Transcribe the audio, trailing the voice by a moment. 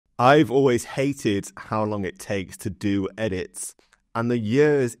I've always hated how long it takes to do edits and the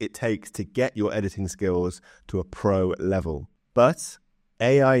years it takes to get your editing skills to a pro level. But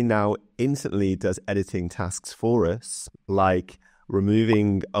AI now instantly does editing tasks for us, like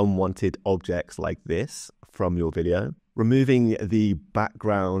removing unwanted objects like this from your video, removing the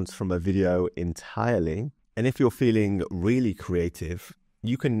backgrounds from a video entirely. And if you're feeling really creative,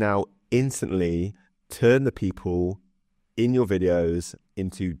 you can now instantly turn the people in your videos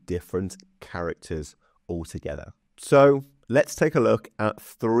into different characters altogether. So let's take a look at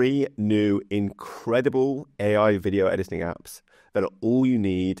 3 new incredible AI video editing apps that are all you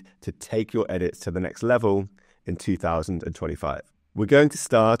need to take your edits to the next level in 2025. We're going to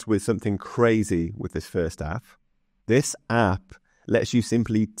start with something crazy with this first app. This app lets you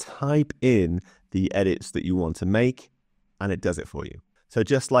simply type in the edits that you want to make, and it does it for you. So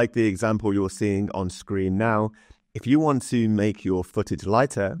just like the example you're seeing on screen now, if you want to make your footage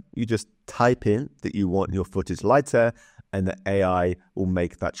lighter, you just type in that you want your footage lighter and the AI will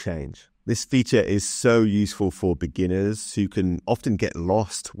make that change. This feature is so useful for beginners who can often get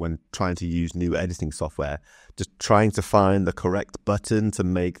lost when trying to use new editing software, just trying to find the correct button to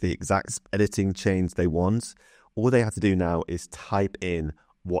make the exact editing change they want. All they have to do now is type in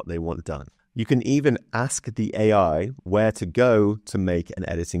what they want done. You can even ask the AI where to go to make an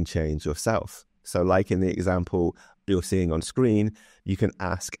editing change yourself. So like in the example you're seeing on screen, you can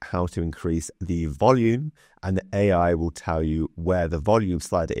ask how to increase the volume and the AI will tell you where the volume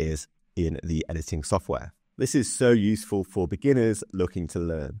slider is in the editing software. This is so useful for beginners looking to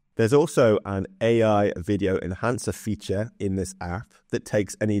learn. There's also an AI video enhancer feature in this app that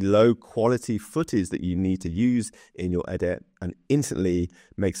takes any low quality footage that you need to use in your edit and instantly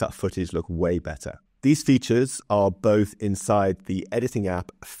makes that footage look way better. These features are both inside the editing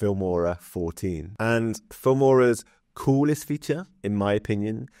app Filmora 14. And Filmora's coolest feature, in my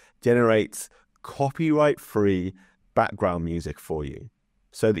opinion, generates copyright-free background music for you,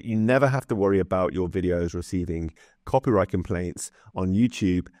 so that you never have to worry about your videos receiving copyright complaints on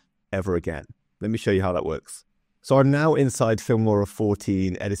YouTube ever again. Let me show you how that works. So I'm now inside Filmora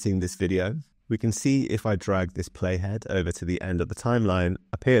 14 editing this video. We can see if I drag this playhead over to the end of the timeline,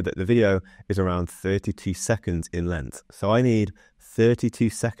 up here that the video is around 32 seconds in length. So I need 32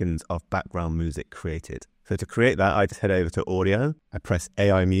 seconds of background music created. So to create that, I just head over to audio, I press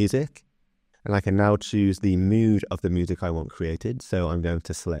AI music, and I can now choose the mood of the music I want created. So I'm going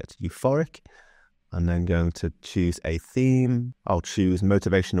to select euphoric, and then going to choose a theme. I'll choose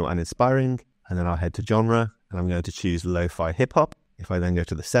motivational and inspiring, and then I'll head to genre, and I'm going to choose lo-fi hip hop. If I then go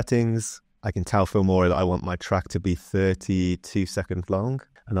to the settings, I can tell Filmora that I want my track to be 32 seconds long,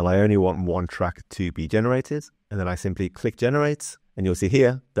 and that I only want one track to be generated. And then I simply click generate, and you'll see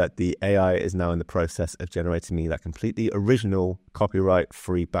here that the AI is now in the process of generating me that completely original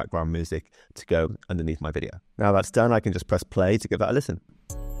copyright-free background music to go underneath my video. Now that's done, I can just press play to give that a listen.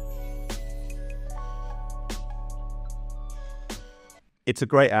 It's a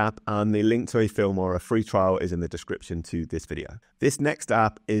great app, and the link to a Filmora free trial is in the description to this video. This next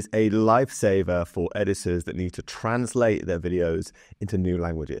app is a lifesaver for editors that need to translate their videos into new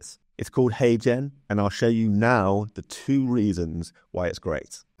languages. It's called HeyGen, and I'll show you now the 2 reasons why it's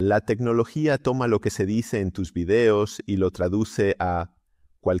great. La tecnología toma lo que se dice en tus videos y lo traduce a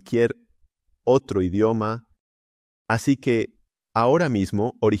cualquier otro idioma. Así que ahora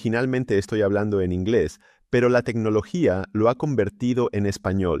mismo, originalmente estoy hablando en inglés, pero la tecnología lo ha convertido en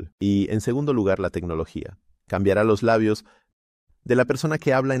español. Y en segundo lugar, la tecnología cambiará los labios de la persona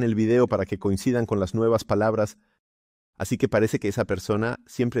que habla en el video para que coincidan con las nuevas palabras. Así que parece que esa persona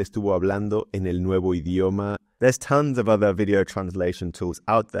siempre estuvo hablando en el nuevo idioma. There's tons of other video translation tools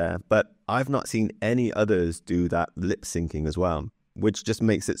out there, but I've not seen any others do that lip syncing as well, which just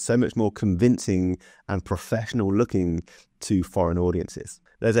makes it so much more convincing and professional looking to foreign audiences.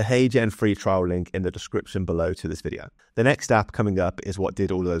 There's a HeyGen free trial link in the description below to this video. The next app coming up is what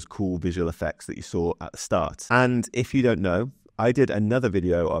did all those cool visual effects that you saw at the start. And if you don't know, I did another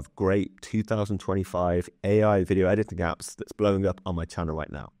video of great 2025 AI video editing apps that's blowing up on my channel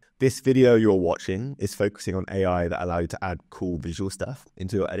right now. This video you're watching is focusing on AI that allow you to add cool visual stuff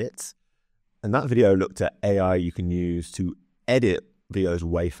into your edits. And that video looked at AI you can use to edit videos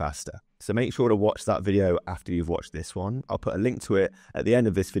way faster. So make sure to watch that video after you've watched this one. I'll put a link to it at the end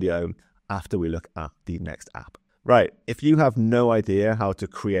of this video after we look at the next app. Right, if you have no idea how to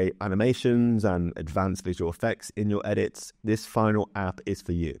create animations and advanced visual effects in your edits, this final app is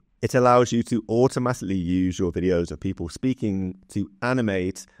for you. It allows you to automatically use your videos of people speaking to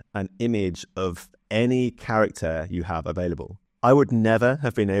animate an image of any character you have available. I would never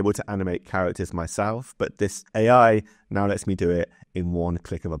have been able to animate characters myself, but this AI now lets me do it in one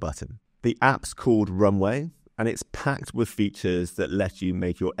click of a button. The app's called Runway, and it's packed with features that let you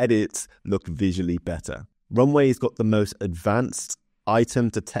make your edits look visually better. Runway's got the most advanced item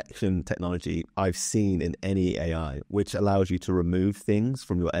detection technology I've seen in any AI, which allows you to remove things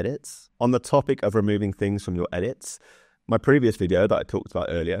from your edits. On the topic of removing things from your edits, my previous video that I talked about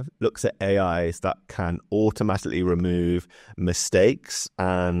earlier looks at AIs that can automatically remove mistakes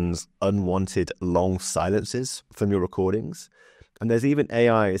and unwanted long silences from your recordings. And there's even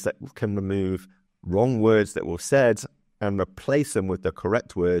AIs that can remove wrong words that were said and replace them with the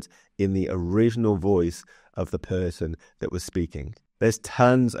correct words in the original voice of the person that was speaking. There's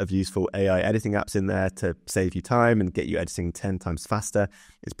tons of useful AI editing apps in there to save you time and get you editing 10 times faster.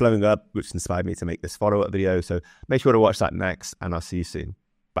 It's blowing up, which inspired me to make this follow-up video. So make sure to watch that next, and I'll see you soon.